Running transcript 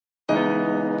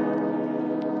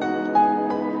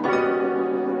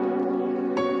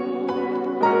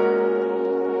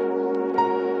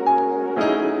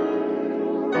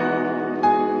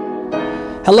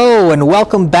Hello and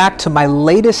welcome back to my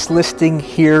latest listing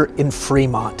here in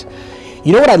Fremont.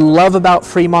 You know what I love about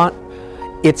Fremont?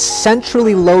 It's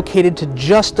centrally located to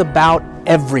just about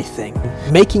everything,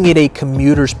 making it a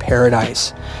commuter's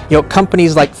paradise. You know,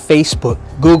 companies like Facebook,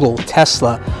 Google,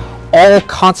 Tesla, all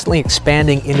constantly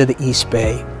expanding into the East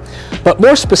Bay. But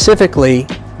more specifically,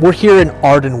 we're here in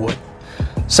Ardenwood.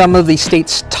 Some of the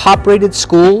state's top-rated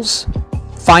schools,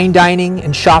 fine dining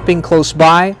and shopping close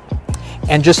by,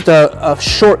 and just a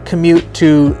short commute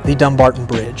to the Dumbarton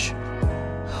Bridge.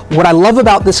 What I love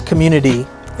about this community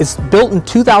is built in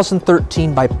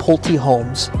 2013 by Pulte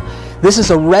Homes. This is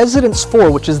a Residence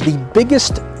 4, which is the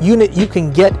biggest unit you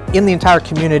can get in the entire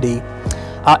community.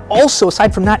 Also,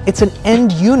 aside from that, it's an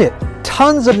end unit.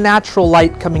 Tons of natural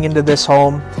light coming into this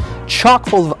home, chock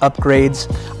full of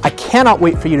upgrades. I cannot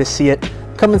wait for you to see it.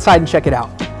 Come inside and check it out.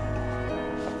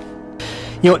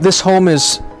 You know, this home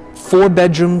is 4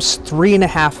 bedrooms,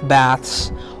 3.5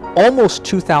 baths, almost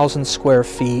 2,000 square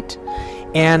feet.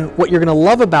 And what you're gonna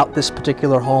love about this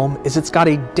particular home is it's got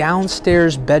a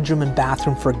downstairs bedroom and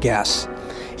bathroom for guests.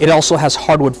 It also has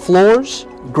hardwood floors,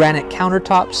 granite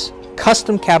countertops,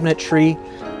 custom cabinetry,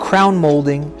 crown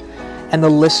molding, and the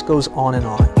list goes on and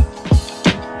on.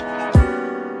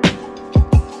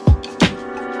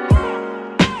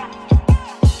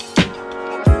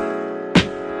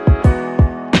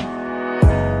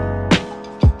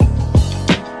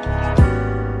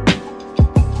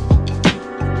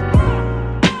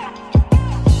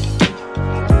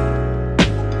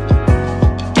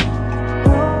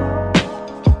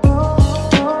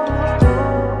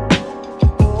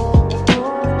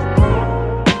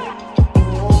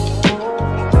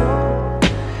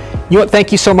 You know what,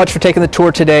 thank you so much for taking the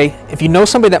tour today. If you know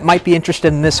somebody that might be interested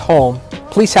in this home,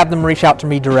 please have them reach out to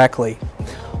me directly.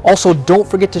 Also, don't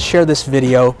forget to share this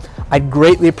video. I'd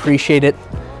greatly appreciate it.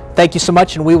 Thank you so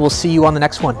much, and we will see you on the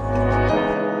next one.